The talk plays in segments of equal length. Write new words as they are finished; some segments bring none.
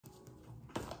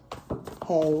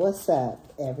Okay, what's up,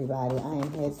 everybody? I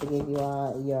am here to give you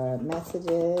all your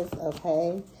messages,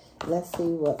 okay? Let's see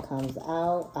what comes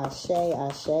out. Ashe,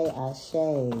 ashe,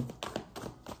 ashe.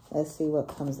 Let's see what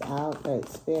comes out. Great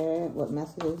Spirit, what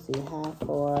messages do you have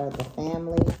for the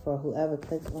family, for whoever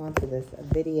clicks onto this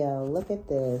video? Look at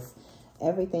this.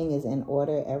 Everything is in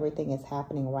order. Everything is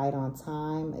happening right on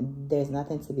time. There's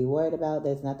nothing to be worried about.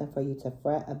 There's nothing for you to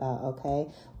fret about, okay?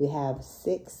 We have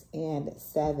 6 and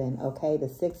 7, okay? The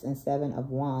 6 and 7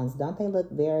 of Wands. Don't they look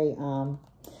very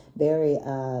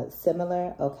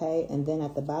similar, okay? And then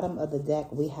at the bottom of the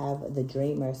deck, we have the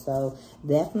Dreamer. So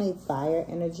definitely fire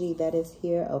energy that is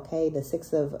here, okay? The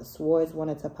 6 of Swords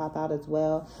wanted to pop out as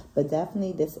well, but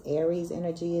definitely this Aries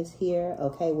energy is here,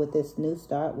 okay? With this new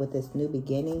start, with this new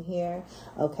beginning here,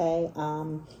 okay?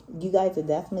 You guys are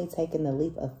definitely taking the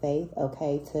leap of faith,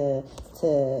 okay, to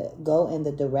go in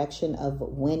the direction of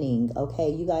winning, okay?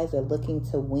 You guys are looking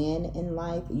to win in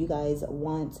life. You guys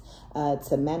want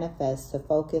to manifest, to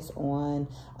focus on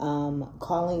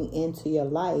calling into your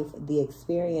life the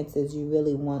experiences you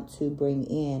really want to bring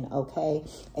in, okay?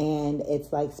 And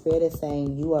it's like Spirit is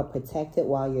saying you are protected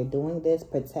while you're doing this.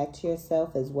 Protect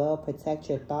yourself as well. Protect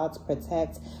your thoughts.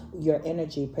 Protect your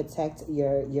energy. Protect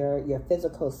your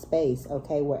physical space,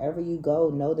 okay? Wherever you go,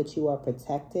 know that you are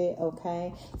protected,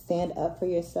 okay? Stand up for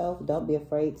yourself. Don't be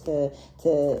afraid to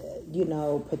you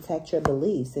know, protect your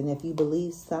beliefs. And if you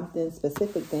believe something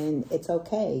specific, then it's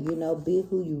okay. You know, be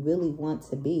who you really want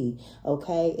to be,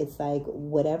 okay? It's like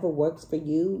whatever works for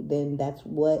you, then that's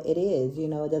what it is. You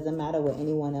know, it doesn't matter what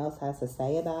anyone else has to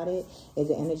say about it. Is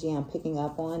the energy I'm picking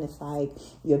up on? It's like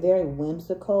you're very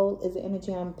whimsical is the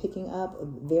energy I'm picking up.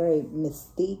 Very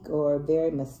mystique or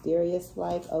very mysterious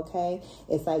like, okay?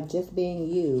 It's like just being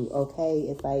you, okay?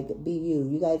 It's like be you.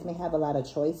 You guys may have a lot of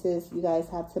choices you guys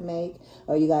have to make,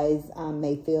 or you guys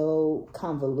may feel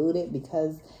convoluted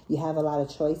because you have a lot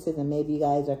of choices and maybe you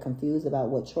guys are confused about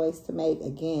what choice to make.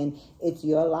 Again, it's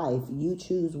your life. You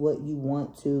choose what you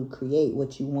want to create,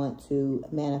 what you want to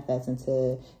manifest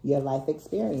into your life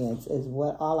experience is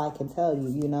what all I can tell you.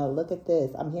 You know, look at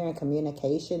this. I'm hearing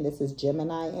communication. This is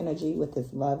Gemini energy with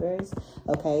this Lovers,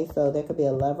 okay? So there could be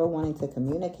a lover wanting to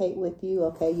communicate with you,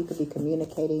 okay? You could be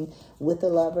communicating with a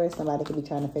lover. Somebody could be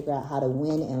trying to figure out how to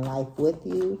win in life with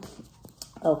you.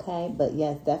 Okay, but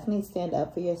yes, definitely stand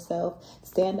up for yourself.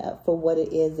 Stand up for what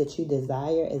it is that you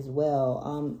desire as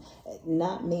well.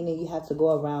 Not meaning you have to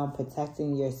go around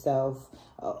protecting yourself.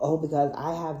 Oh, because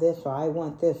I have this or I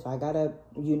want this. I gotta,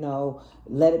 you know,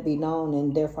 let it be known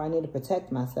and therefore I need to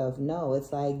protect myself. No,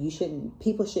 it's like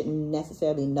people shouldn't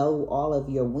necessarily know all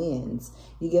of your wins.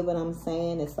 You get what I'm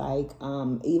saying? It's like,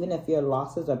 even if your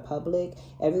losses are public,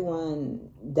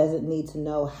 everyone doesn't need to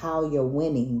know how you're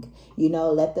winning. You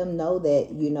know, let them know that,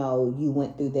 you know, you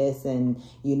went through this and,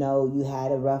 you know, you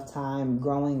had a rough time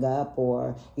growing up,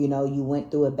 or, you know, you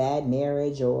went through a bad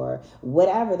marriage, or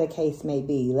whatever the case may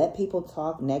be. Let people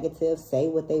talk negative, say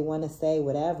what they want to say,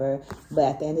 whatever, but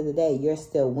at the end of the day, you're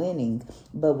still winning.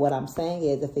 But what I'm saying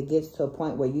is, if it gets to a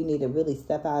point where you need to really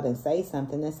step out and say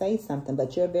something, then say something.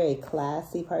 But you're a very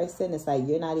classy person. It's like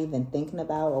you're not even thinking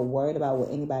about or worried about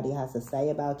what anybody has to say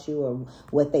about you or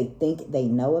what they think they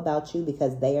know about you,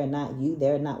 because they are not you.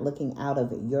 They're not looking out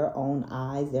of your own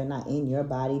eyes. They're not in your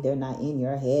body. They're not in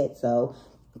your head. So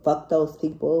fuck those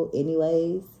people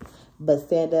anyways. But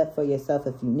stand up for yourself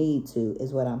if you need to,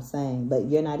 is what I'm saying. But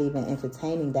you're not even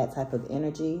entertaining that type of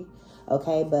energy,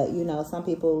 okay? But, you know, some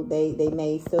people, they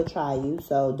may still try you.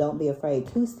 So don't be afraid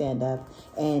to stand up.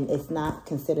 And it's not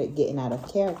considered getting out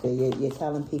of character. You're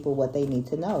telling people what they need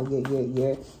to know.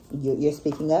 You're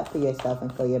speaking up for yourself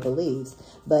and for your beliefs.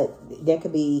 But there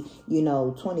could be, you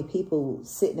know, 20 people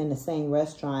sitting in the same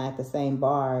restaurant at the same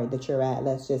bar that you're at.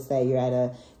 Let's just say you're at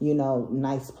a, you know,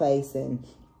 nice place, and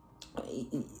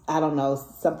I don't know,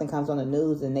 something comes on the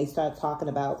news and they start talking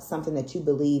about something that you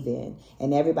believe in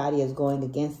and everybody is going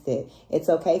against it. It's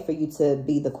okay for you to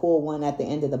be the cool one at the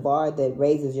end of the bar that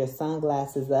raises your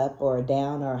sunglasses up or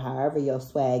down or however your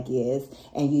swag is,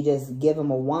 and you just give them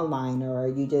a one-liner, or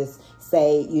you just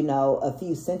say, you know, a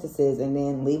few sentences and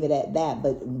then leave it at that.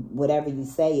 But whatever you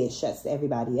say, it shuts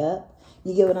everybody up.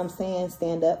 You get what I'm saying?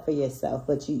 Stand up for yourself,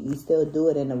 but you still do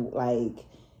it in a, like,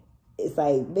 it's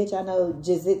like, bitch, I know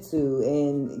jiu-jitsu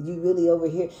and you really over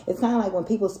here. It's kind of like when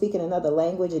people speak in another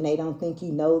language and they don't think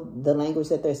you know the language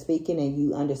that they're speaking and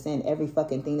you understand every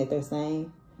fucking thing that they're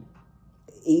saying.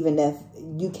 Even if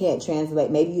you can't translate,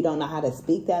 maybe you don't know how to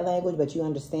speak that language, but you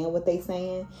understand what they're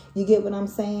saying. You get what I'm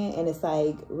saying? And it's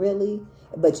like, really?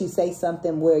 But you say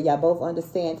something where y'all both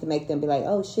understand to make them be like,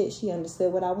 oh shit, she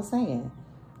understood what I was saying.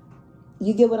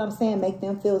 You get what I'm saying? Make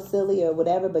them feel silly or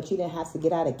whatever, but you didn't have to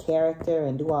get out of character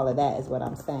and do all of that is what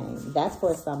I'm saying. That's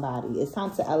for somebody. It's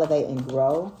time to elevate and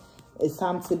grow. It's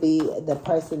time to be the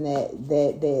person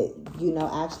that you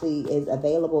know, actually is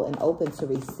available and open to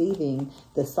receiving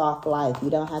the soft life. You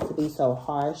don't have to be so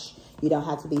harsh. You don't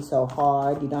have to be so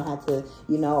hard. You don't have to,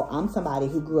 you know, I'm somebody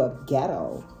who grew up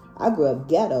ghetto. I grew up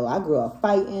ghetto. I grew up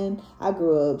fighting. I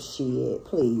grew up shit.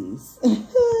 Please.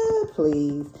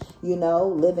 Please. You know,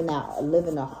 living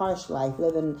a harsh life,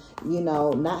 living, you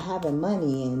know, not having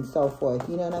money and so forth.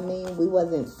 You know what I mean? We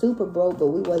wasn't super broke, but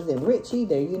we wasn't rich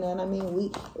either. You know what I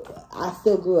mean? I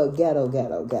still grew up ghetto.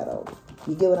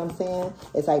 You get what I'm saying?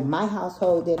 It's like my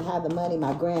household didn't have the money,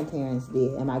 my grandparents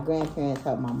did, and my grandparents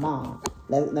helped my mom.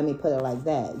 Let me put it like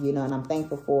that, you know, and I'm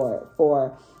thankful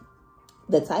for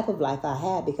the type of life I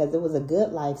had, because it was a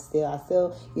good life still. I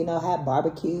still, you know, had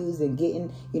barbecues and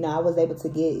getting, you know, I was able to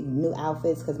get new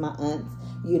outfits because my aunts,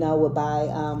 you know, would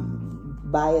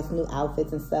buy us new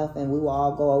outfits and stuff, and we would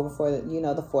all go over for, you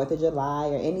know, the 4th of July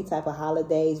or any type of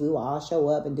holidays. We would all show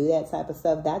up and do that type of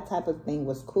stuff. That type of thing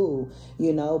was cool,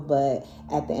 you know, but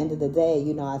at the end of the day,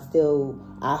 you know,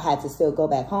 I had to still go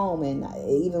back home, and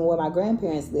even where my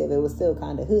grandparents live, it was still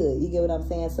kind of hood. You get what I'm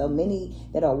saying? So many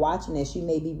that are watching this, you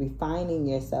may be refining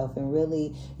yourself and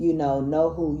really, you know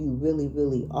who you really,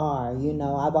 really are. You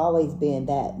know, I've always been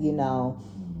that, you know,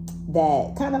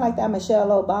 that kind of like that Michelle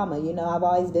Obama, you know, I've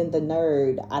always been the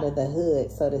nerd out of the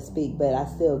hood, so to speak, but I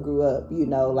still grew up, you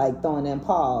know, like throwing in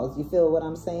paws. You feel what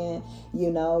I'm saying?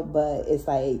 You know, but it's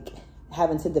like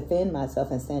having to defend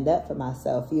myself and stand up for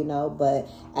myself, you know, but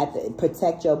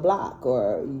protect your block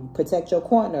or protect your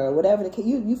corner or whatever the case,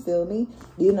 you feel me?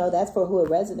 You know, that's for who it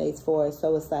resonates for.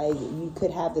 So it's like you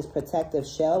could have this protective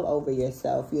shell over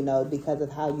yourself, you know, because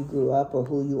of how you grew up or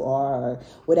who you are or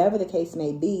whatever the case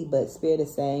may be. But Spirit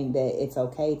is saying that it's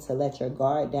okay to let your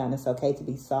guard down. It's okay to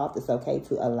be soft. It's okay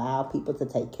to allow people to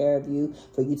take care of you,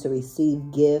 for you to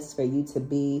receive gifts, for you to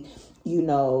be, you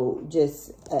know, just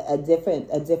a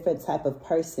different type of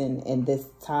person in this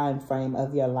time frame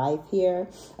of your life here.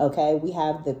 Okay, we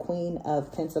have the Queen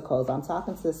of Pentacles. I'm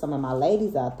talking to some of my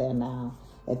ladies out there now.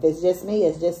 If it's just me,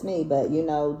 it's just me. But you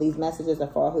know, these messages are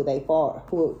for who they are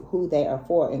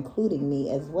for, including me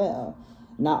as well.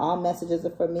 Not all messages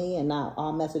are for me, and not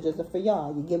all messages are for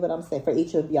y'all. You get what I'm saying? For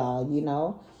each of y'all, you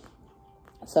know.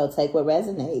 So take what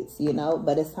resonates, you know,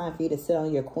 but it's time for you to sit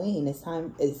on your queen. It's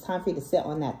time for you to sit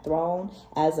on that throne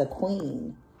as a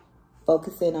queen.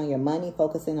 Focusing on your money,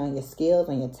 focusing on your skills,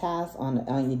 on your tasks,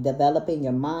 on you developing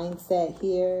your mindset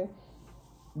here.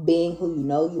 Being who you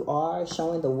know you are,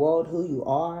 showing the world who you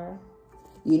are,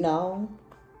 you know.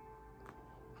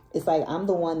 It's like I'm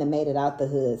the one that made it out the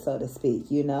hood, so to speak,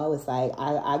 you know. It's like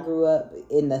I grew up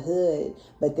in the hood,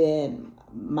 but then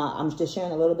I'm just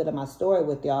sharing a little bit of my story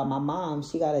with y'all. My mom,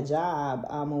 she got a job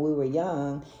when we were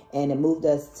young, and it moved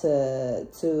us to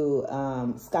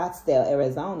Scottsdale,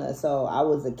 Arizona. So I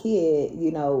was a kid,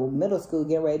 you know, middle school,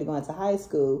 getting ready to go into high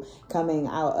school, coming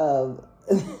out of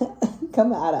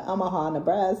Omaha,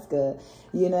 Nebraska.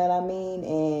 You know what I mean?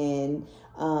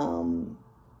 And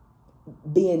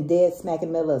being dead smack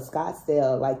in the middle of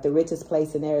Scottsdale, like the richest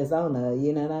place in Arizona,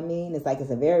 you know what I mean? It's like it's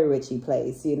a very richy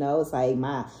place, you know? It's like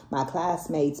my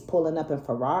classmates pulling up in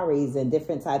Ferraris and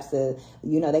different types of,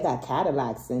 you know, they got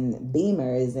Cadillacs and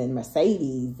Beamers and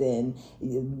Mercedes, and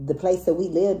the place that we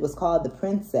lived was called the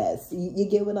Princess. You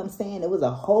get what I'm saying? It was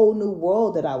a whole new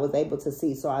world that I was able to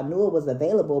see, so I knew it was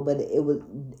available, but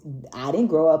I didn't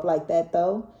grow up like that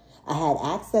though. I had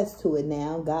access to it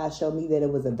now. God showed me that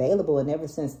it was available. And ever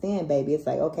since then, baby, it's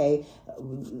like, okay,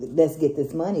 let's get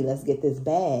this money. Let's get this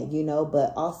bag, you know.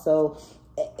 But also,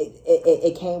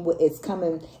 it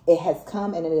has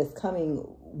come and it is coming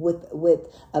with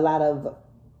a lot of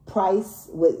price,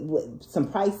 with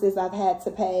some prices I've had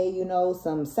to pay, you know,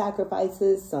 some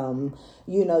sacrifices, some,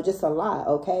 you know, just a lot.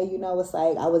 Okay. You know, it's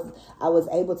like I was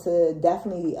able to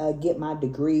definitely get my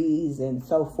degrees and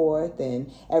so forth and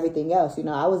everything else. You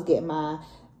know, I was getting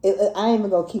I ain't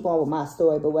even gonna keep on with my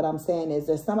story, but what I'm saying is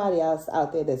there's somebody else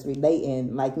out there that's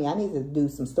relating like me. I need to do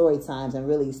some story times and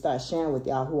really start sharing with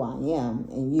y'all who I am,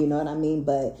 and you know what I mean?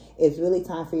 But it's really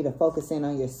time for you to focus in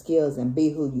on your skills and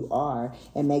be who you are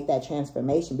and make that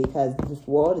transformation, because this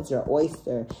world is your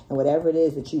oyster, and whatever it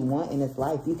is that you want in this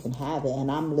life, you can have it. And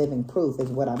I'm living proof is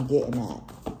what I'm getting at.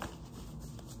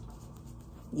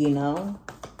 You know?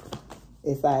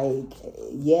 It's like,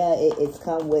 yeah, it's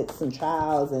come with some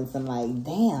trials and some like,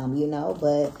 damn, you know,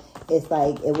 but it's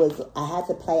like, I had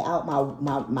to play out my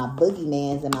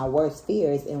boogeymans and my worst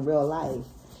fears in real life.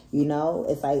 You know,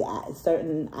 it's like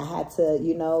I had to,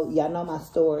 you know, y'all know my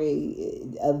story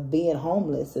of being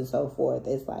homeless and so forth.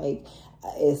 It's like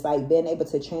it's like being able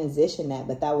to transition that.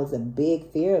 But that was a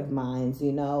big fear of mine,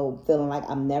 you know, feeling like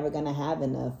I'm never going to have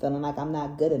enough, feeling like I'm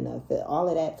not good enough, all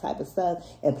of that type of stuff.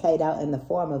 It played out in the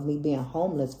form of me being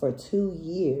homeless for 2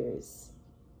 years.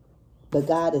 But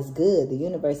God is good. The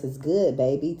universe is good,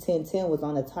 baby. 1010 was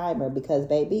on a timer because,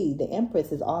 baby, the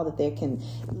Empress is all that there can...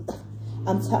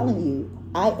 I'm telling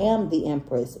you, I am the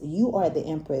Empress. You are the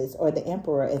Empress or the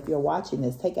Emperor if you're watching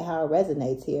this. Take it how it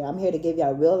resonates here. I'm here to give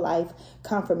y'all real life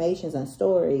confirmations and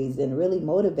stories and really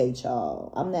motivate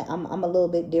y'all. I'm a little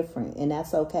bit different, and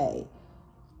that's okay.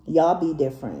 Y'all be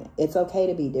different. It's okay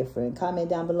to be different. Comment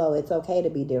down below. It's okay to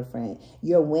be different.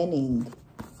 You're winning.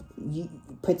 You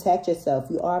protect yourself.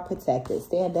 You are protected.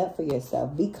 Stand up for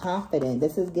yourself. Be confident.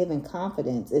 This is giving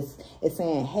confidence. It's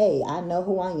saying, hey, I know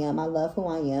who I am. I love who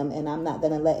I am. And I'm not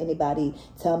going to let anybody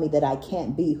tell me that I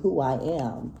can't be who I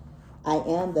am. I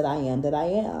am that I am that I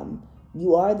am.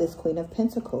 You are this Queen of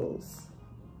Pentacles.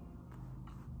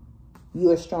 You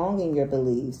are strong in your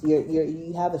beliefs.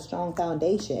 You have a strong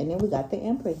foundation. And then we got the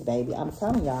Empress, baby. I'm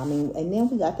telling y'all. I mean, and then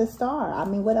we got the Star. I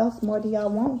mean, what else more do y'all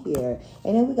want here?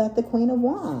 And then we got the Queen of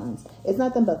Wands. It's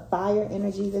nothing but fire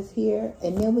energy that's here.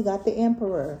 And then we got the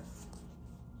Emperor.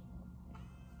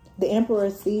 The Emperor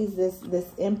sees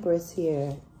this Empress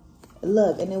here.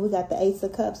 Look, and then we got the Ace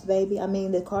of Cups, baby. I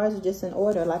mean, the cards are just in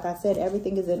order. Like I said,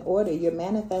 everything is in order. You're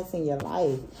manifesting your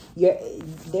life.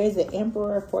 There's an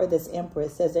Emperor for this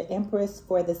Empress. There's an Empress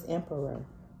for this Emperor.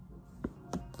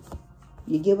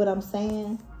 You get what I'm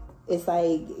saying? It's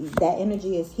like that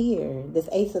energy is here. This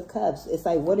Ace of Cups. It's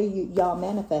like, what are y'all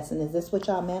manifesting? Is this what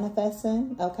y'all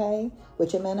manifesting? Okay.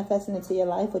 What you're manifesting into your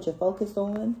life, what you're focused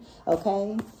on.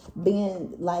 Okay.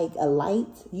 Being like a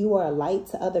light. You are a light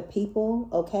to other people.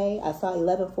 Okay. I saw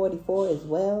 1144 as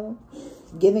well.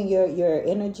 Giving your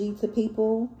energy to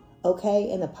people. Okay.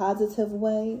 In a positive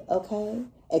way. Okay.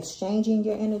 Exchanging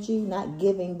your energy, not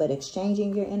giving, but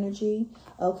exchanging your energy.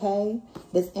 Okay.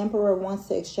 This Emperor wants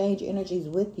to exchange energies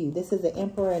with you. This is the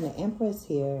Emperor and the Empress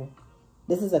here.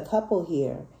 This is a couple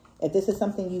here. If this is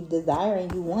something you desire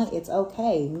and you want, it's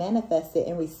okay. Manifest it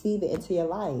and receive it into your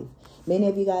life. Many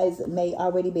of you guys may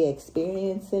already be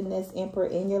experiencing this Emperor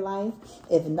in your life.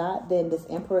 If not, then this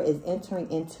Emperor is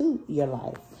entering into your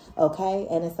life. Okay,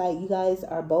 and it's like you guys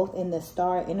are both in the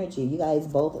Star energy. You guys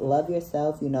both love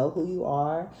yourself. You know who you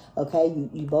are. Okay,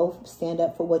 you both stand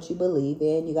up for what you believe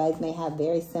in. You guys may have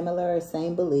very similar or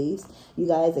same beliefs. You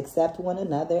guys accept one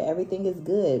another. Everything is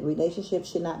good. Relationships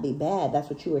should not be bad. That's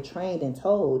what you were trained and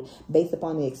told based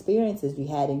upon the experiences you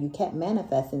had, and you kept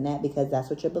manifesting that because that's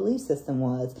what your belief system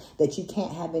was, that you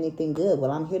can't have anything good.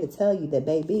 Well, I'm here to tell you that,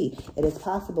 baby, it is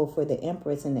possible for the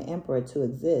Empress and the Emperor to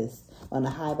exist on a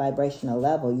high vibrational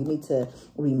level. You need to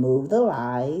remove the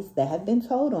lies that have been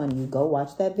told on you. Go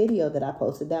watch that video that I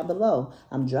posted down below.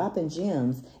 I'm dropping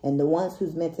gems, and the ones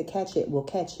who's meant to catch it will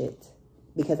catch it,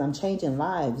 because I'm changing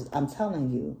lives. I'm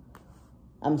telling you.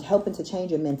 I'm helping to change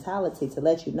your mentality to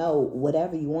let you know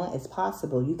whatever you want is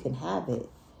possible. You can have it.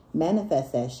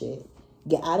 Manifest that shit.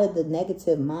 Get out of the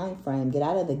negative mind frame. Get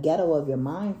out of the ghetto of your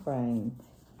mind frame.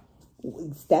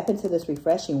 Step into this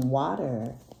refreshing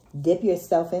water. Dip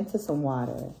yourself into some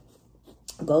water.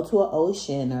 Go to an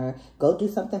ocean or go do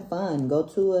something fun. Go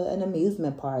to an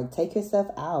amusement park. Take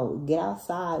yourself out. Get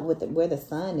outside where the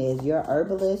sun is. You're a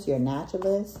herbalist. You're a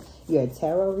naturalist. You're a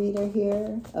tarot reader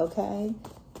here. Okay.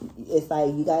 It's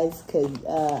like you guys could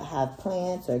have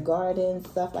plants or gardens,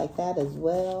 stuff like that as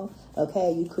well.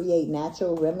 Okay, you create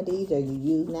natural remedies, or you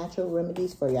use natural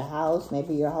remedies for your house.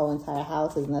 Maybe your whole entire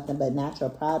house is nothing but natural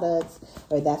products,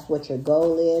 or that's what your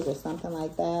goal is, or something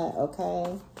like that.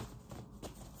 Okay.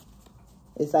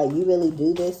 It's like you really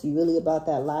do this. You really about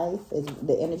that life is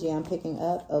the energy I'm picking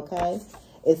up. Okay.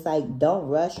 It's like, don't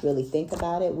rush, really think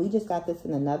about it. We just got this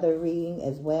in another reading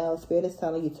as well. Spirit is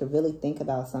telling you to really think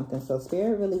about something. So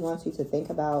Spirit really wants you to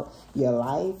think about your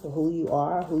life, who you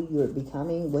are, who you're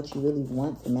becoming, what you really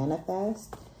want to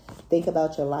manifest. Think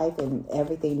about your life and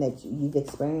everything that you've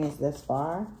experienced thus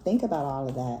far. Think about all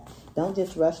of that. Don't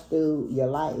just rush through your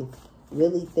life.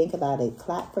 Really think about it.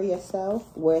 Clap for yourself,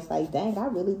 where it's like, dang, I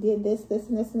really did this, this,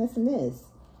 and this, and this, and this.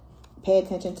 Pay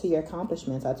attention to your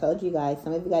accomplishments. I told you guys,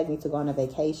 some of you guys need to go on a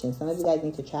vacation. Some of you guys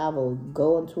need to travel,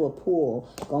 go into a pool,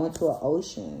 go into an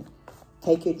ocean.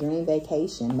 Take your dream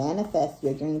vacation. Manifest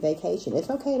your dream vacation. It's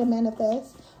okay to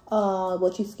manifest.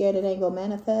 What you scared it ain't going to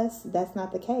manifest? That's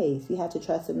not the case. You have to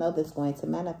trust and know that's going to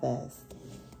manifest.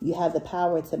 You have the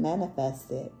power to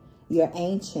manifest it. You're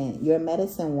ancient. You're a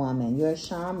medicine woman. You're a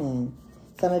shaman.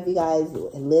 Some of you guys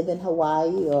live in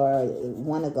Hawaii or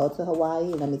want to go to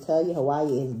Hawaii. Let me tell you,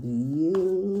 Hawaii is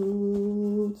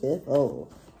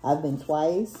beautiful. I've been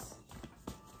twice.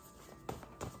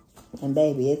 And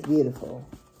baby, it's beautiful.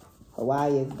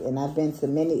 Hawaii is, and I've been to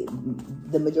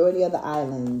the majority of the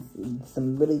islands,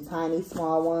 some really tiny,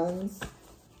 small ones.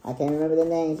 I can't remember the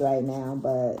names right now,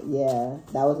 but yeah,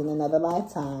 that was in another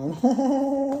lifetime.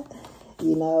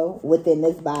 You know, within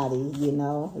this body, you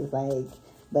know, it's like,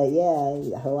 but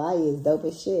yeah, Hawaii is dope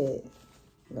as shit.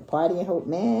 The party in Hawaii,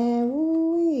 man,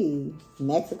 woo-wee.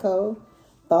 Mexico,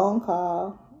 phone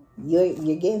call.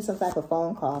 You're getting some type of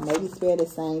phone call. Maybe Spirit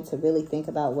is saying to really think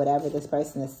about whatever this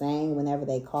person is saying whenever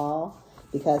they call,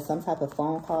 because some type of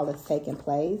phone call is taking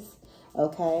place.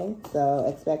 Okay, so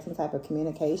expect some type of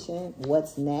communication.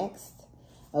 What's next?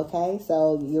 Okay,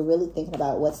 so you're really thinking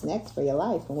about what's next for your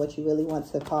life and what you really want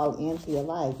to call into your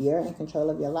life. You're in control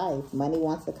of your life. Money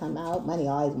wants to come out. Money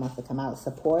always wants to come out.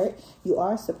 Support. You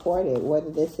are supported, whether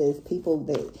this is people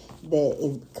that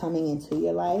is coming into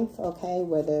your life, okay?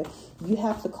 Whether you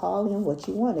have to call in what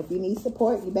you want. If you need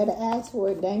support, you better ask for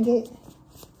it, dang it.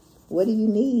 What do you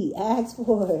need? Ask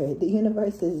for it. The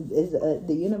universe is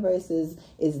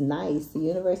nice. The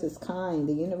universe is kind.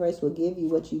 The universe will give you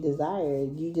what you desire.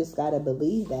 You just got to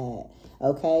believe that.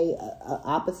 Okay?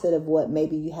 Opposite of what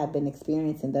maybe you have been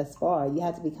experiencing thus far. You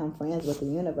have to become friends with the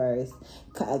universe.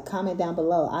 Comment down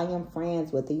below. I am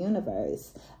friends with the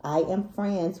universe. I am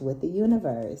friends with the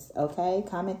universe. Okay?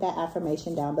 Comment that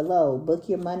affirmation down below. Book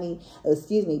your money.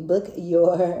 Book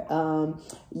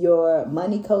your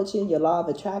money coaching, your law of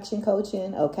attraction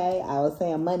coaching. Okay? I was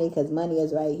saying money because money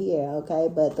is right here. Okay?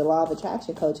 But the law of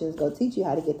attraction coaching is going to teach you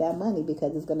how to get that money,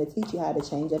 because it's going to teach you how to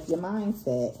change up your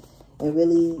mindset and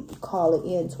really call it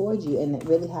in towards you, and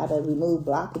really how to remove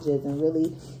blockages and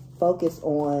really focus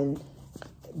on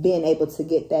being able to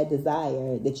get that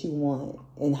desire that you want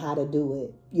and how to do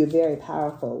it. You're very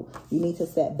powerful. You need to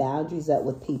set boundaries up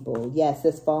with people. Yes,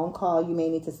 this phone call, you may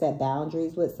need to set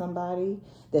boundaries with somebody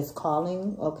that's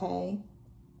calling, okay?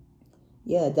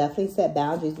 Yeah, definitely set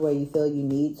boundaries where you feel you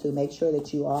need to. Make sure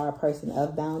that you are a person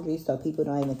of boundaries so people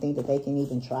don't even think that they can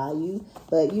even try you.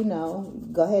 But, you know,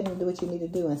 go ahead and do what you need to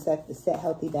do and set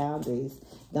healthy boundaries.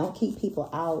 Don't keep people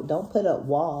out. Don't put up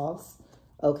walls,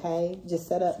 okay? Just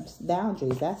set up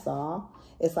boundaries, that's all.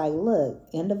 It's like, look,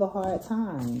 end of a hard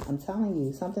time. I'm telling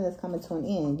you, something is coming to an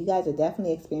end. You guys are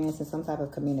definitely experiencing some type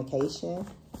of communication,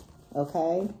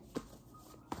 okay?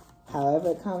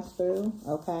 However it comes through,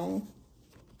 okay?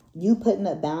 You putting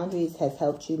up boundaries has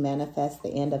helped you manifest the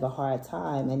end of a hard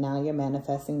time. And now you're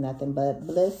manifesting nothing but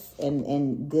bliss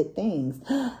and good things.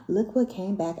 Look what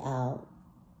came back out.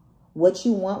 What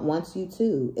you want wants you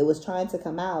too. It was trying to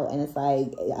come out, and it's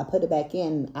like, I put it back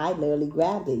in. I literally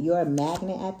grabbed it. You're a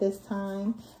magnet at this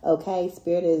time. Okay,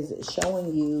 Spirit is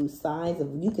showing you signs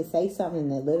of, you could say something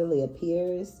that literally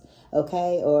appears,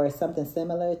 okay, or something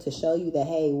similar to show you that,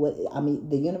 hey,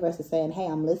 the universe is saying, hey,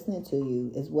 I'm listening to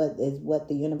you, is what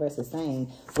the universe is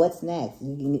saying. What's next?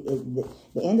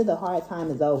 The end of the hard time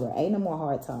is over. Ain't no more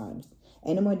hard times.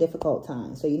 Ain't no more difficult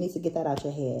times. So you need to get that out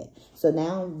your head. So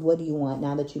now what do you want?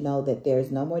 Now that you know that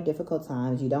there's no more difficult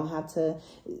times, you don't have to,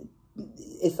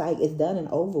 it's like it's done and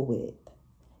over with.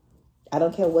 I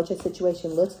don't care what your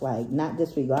situation looks like. Not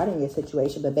disregarding your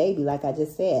situation, but baby, like I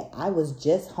just said, I was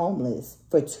just homeless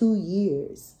for 2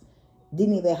 years.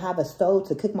 Didn't even have a stove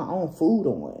to cook my own food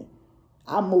on.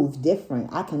 I moved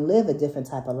different. I can live a different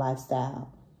type of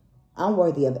lifestyle. I'm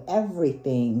worthy of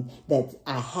everything that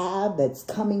I have, that's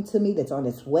coming to me, that's on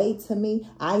its way to me.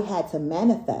 I had to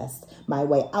manifest my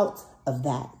way out of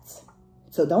that.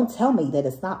 So don't tell me that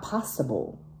it's not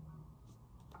possible.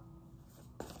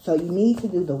 So you need to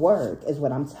do the work, is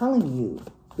what I'm telling you,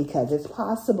 because it's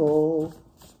possible.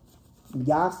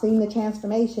 Y'all seen the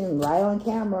transformation right on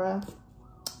camera.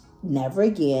 Never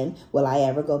again will I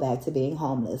ever go back to being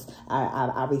homeless.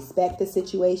 I respect the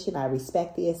situation. I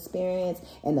respect the experience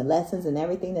and the lessons and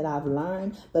everything that I've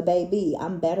learned. But baby,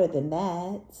 I'm better than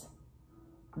that.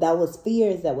 That was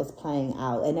fears that was playing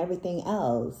out and everything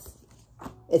else.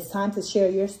 It's time to share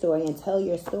your story and tell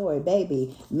your story,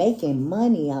 baby. Making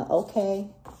money, okay?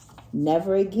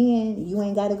 Never again. You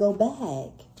ain't got to go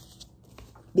back.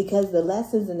 Because the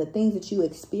lessons and the things that you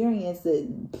experienced,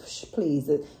 please,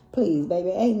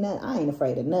 baby, I ain't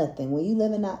afraid of nothing. When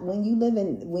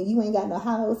you ain't got no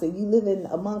house and you living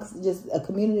amongst just a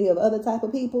community of other type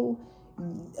of people,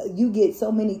 you get so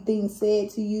many things said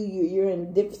to you. You're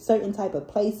in certain type of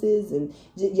places, and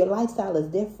your lifestyle is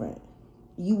different.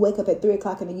 You wake up at 3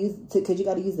 o'clock because you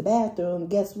got to use the bathroom.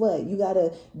 Guess what? You got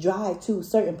to drive to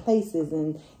certain places,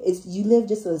 and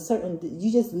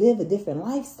you just live a different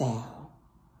lifestyle.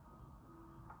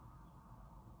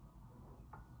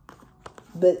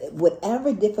 But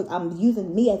whatever difficult, I'm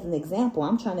using me as an example.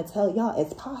 I'm trying to tell y'all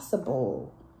it's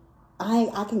possible.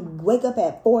 I can wake up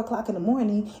at 4 o'clock in the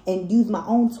morning and use my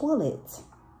own toilet.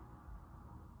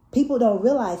 People don't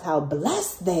realize how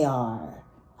blessed they are.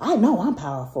 I know I'm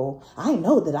powerful. I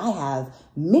know that I have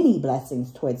many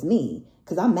blessings towards me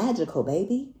because I'm magical,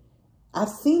 baby. I've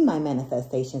seen my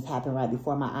manifestations happen right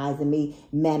before my eyes, and me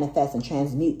manifest and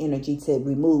transmute energy to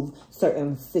remove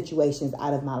certain situations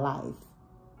out of my life.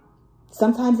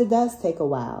 Sometimes it does take a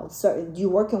while. You're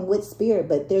working with spirit,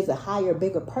 but there's a higher,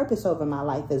 bigger purpose over my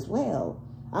life as well.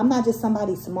 I'm not just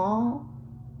somebody small.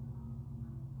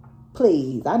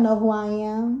 Please, I know who I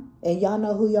am, and y'all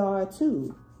know who y'all are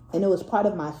too. And it was part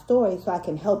of my story so I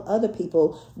can help other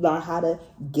people learn how to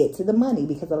get to the money,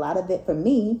 because a lot of it for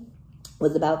me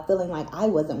was about feeling like I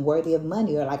wasn't worthy of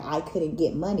money, or like I couldn't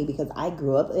get money because I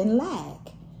grew up in lack.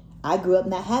 I grew up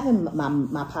not having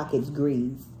my pockets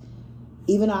greased.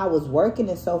 Even though I was working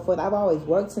and so forth, I've always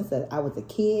worked since I was a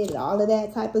kid and all of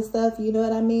that type of stuff, you know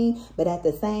what I mean? But at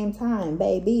the same time,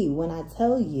 baby, when I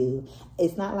tell you,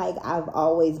 it's not like I've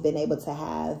always been able to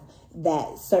have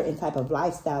that certain type of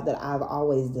lifestyle that I've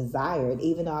always desired.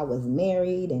 Even though I was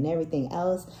married and everything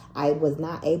else, I was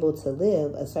not able to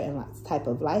live a certain type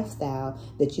of lifestyle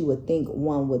that you would think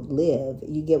one would live.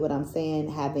 You get what I'm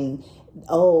saying? Having,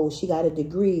 oh, she got a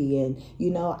degree, and you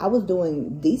know, I was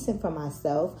doing decent for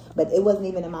myself, but it wasn't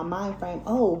even in my mind frame,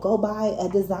 oh, go buy a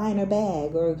designer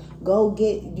bag or go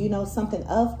get, you know, something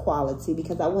of quality,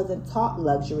 because I wasn't taught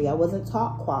luxury. I wasn't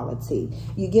taught quality.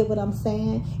 You get what I'm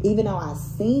saying? Even though I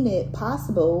seen it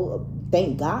possible,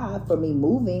 thank God for me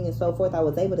moving and so forth, I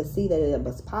was able to see that it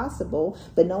was possible,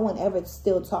 but no one ever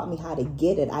still taught me how to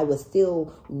get it. I was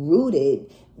still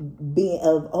rooted being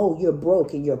of, oh, you're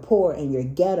broke and you're poor and you're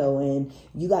ghetto and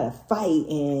you got to fight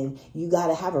and you got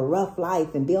to have a rough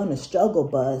life and be on the struggle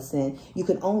bus, and you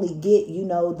can only get, you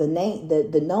know, the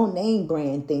no name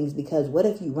brand things, because what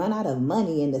if you run out of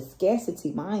money, and the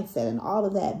scarcity mindset and all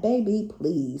of that, baby,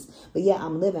 please. But yeah,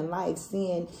 I'm living life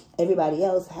seeing everybody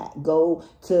else go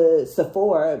to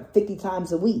Sephora 50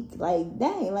 times a week. Like,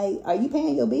 dang, like, are you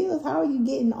paying your bills? How are you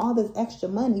getting all this extra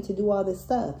money to do all this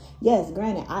stuff? Yes,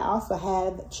 granted, I also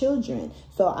have children,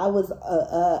 so I was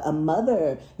a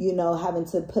mother, you know, having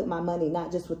to put my money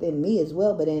not just within me as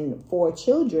well, but in 4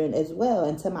 children as well,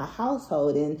 into my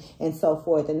household and so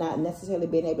forth, and not necessarily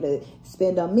being able to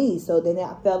spend on me. So then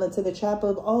I fell into the trap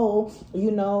of, oh,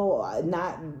 you know,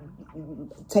 not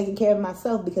taking care of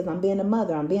myself because I'm being a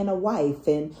mother, I'm being a wife,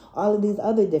 and all of these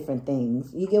other different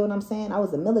things. You get what I'm saying? I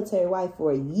was a military wife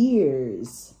for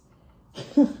years.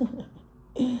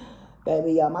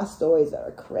 Baby, y'all, my stories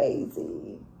are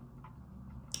crazy.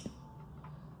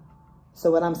 So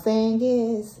what I'm saying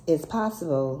is, it's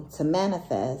possible to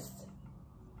manifest.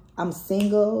 I'm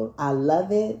single. I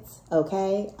love it.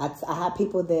 Okay. I have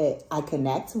people that I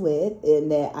connect with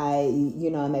and that I,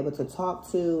 you know, I'm able to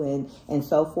talk to and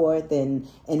so forth and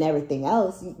everything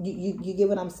else. You get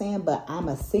what I'm saying? But I'm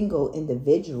a single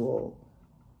individual.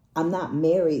 I'm not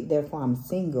married. Therefore, I'm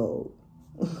single.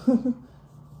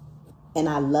 And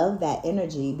I love that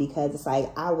energy, because it's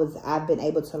like I've been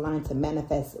able to learn to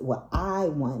manifest what I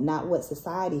want, not what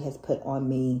society has put on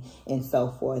me and so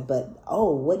forth. But,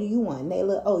 oh, what do you want? And they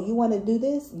look, oh, you want to do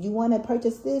this? You want to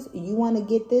purchase this? You want to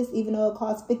get this, even though it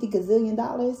costs $50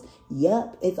 gazillion?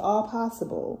 Yep, it's all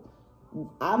possible.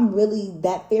 I'm really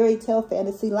that fairy tale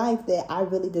fantasy life that I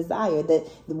really desire. That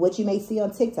what you may see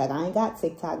on TikTok. I ain't got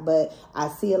TikTok, but I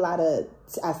still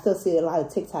see a lot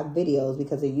of TikTok videos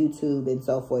because of YouTube and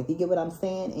so forth. You get what I'm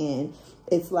saying? And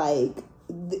it's like,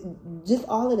 just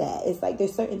all of that. It's like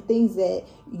there's certain things that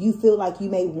you feel like you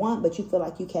may want, but you feel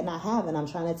like you cannot have. And I'm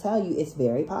trying to tell you, it's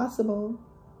very possible.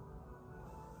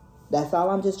 That's all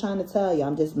I'm just trying to tell you.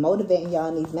 I'm just motivating y'all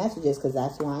in these messages because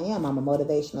that's who I am. I'm a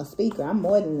motivational speaker. I'm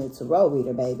more than a tarot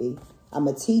reader, baby. I'm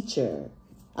a teacher.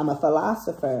 I'm a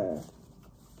philosopher.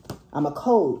 I'm a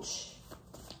coach.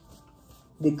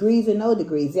 Degrees or no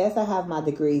degrees. Yes, I have my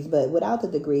degrees, but without the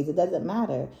degrees, it doesn't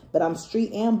matter. But I'm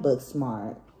street and book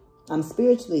smart. I'm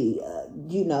spiritually,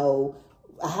 you know,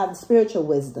 I have spiritual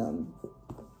wisdom.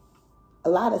 A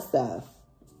lot of stuff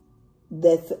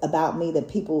that's about me that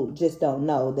people just don't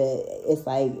know, that it's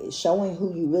like showing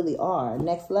who you really are.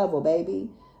 Next level, baby.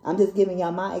 I'm just giving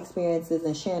y'all my experiences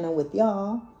and sharing them with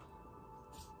y'all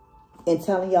and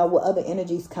telling y'all what other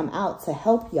energies come out to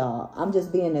help y'all. I'm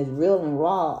just being as real and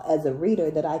raw as a reader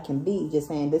that I can be, just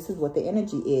saying this is what the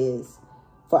energy is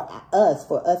for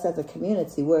us as a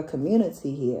community. We're a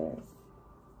community here.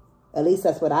 At least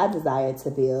that's what I desire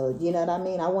to build. You know what I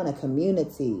mean? I want a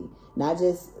community, not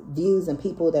just views and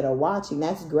people that are watching.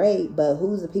 That's great, but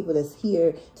who's the people that's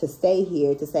here to stay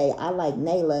here to say, I like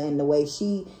Nayla and the way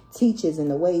she teaches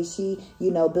and the way she,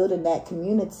 you know, building that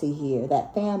community here,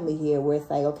 that family here, where it's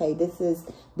like, okay, this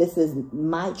is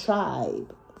my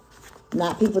tribe.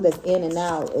 Not people that's in and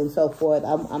out and so forth.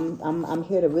 I'm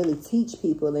here to really teach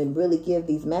people and really give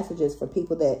these messages for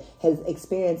people that has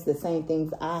experienced the same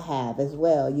things I have as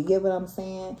well. You get what I'm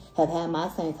saying? Have had my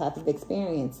same type of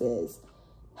experiences.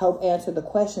 Help answer the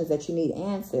questions that you need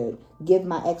answered. Give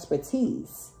my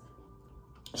expertise.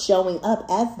 Showing up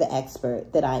as the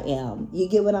expert that I am. You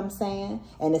get what I'm saying?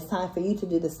 And it's time for you to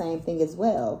do the same thing as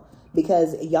well.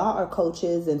 Because y'all are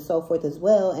coaches and so forth as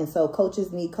well. And so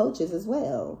coaches need coaches as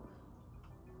well.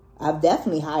 I've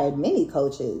definitely hired many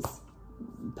coaches.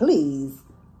 Please.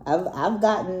 I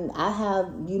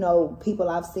have, you know, people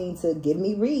I've seen to give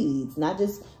me reads. Not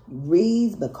just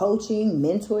reads, but coaching,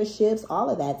 mentorships,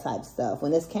 all of that type stuff.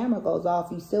 When this camera goes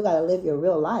off, you still got to live your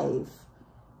real life.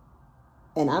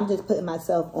 And I'm just putting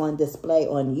myself on display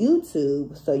on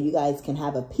YouTube so you guys can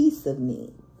have a piece of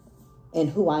me and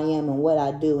who I am and what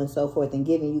I do and so forth, and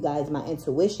giving you guys my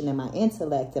intuition and my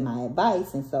intellect and my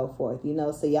advice and so forth, you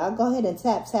know. So y'all go ahead and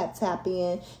tap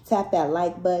in, tap that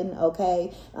like button,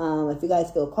 okay? If you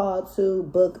guys feel called to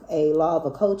book a law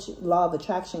of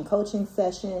attraction coaching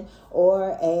session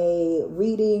or a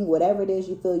reading, whatever it is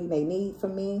you feel you may need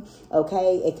from me,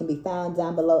 okay? It can be found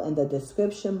down below in the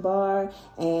description bar,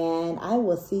 and I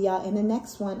will see y'all in the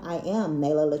next one. I am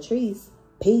Nayla LATRICE.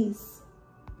 Peace.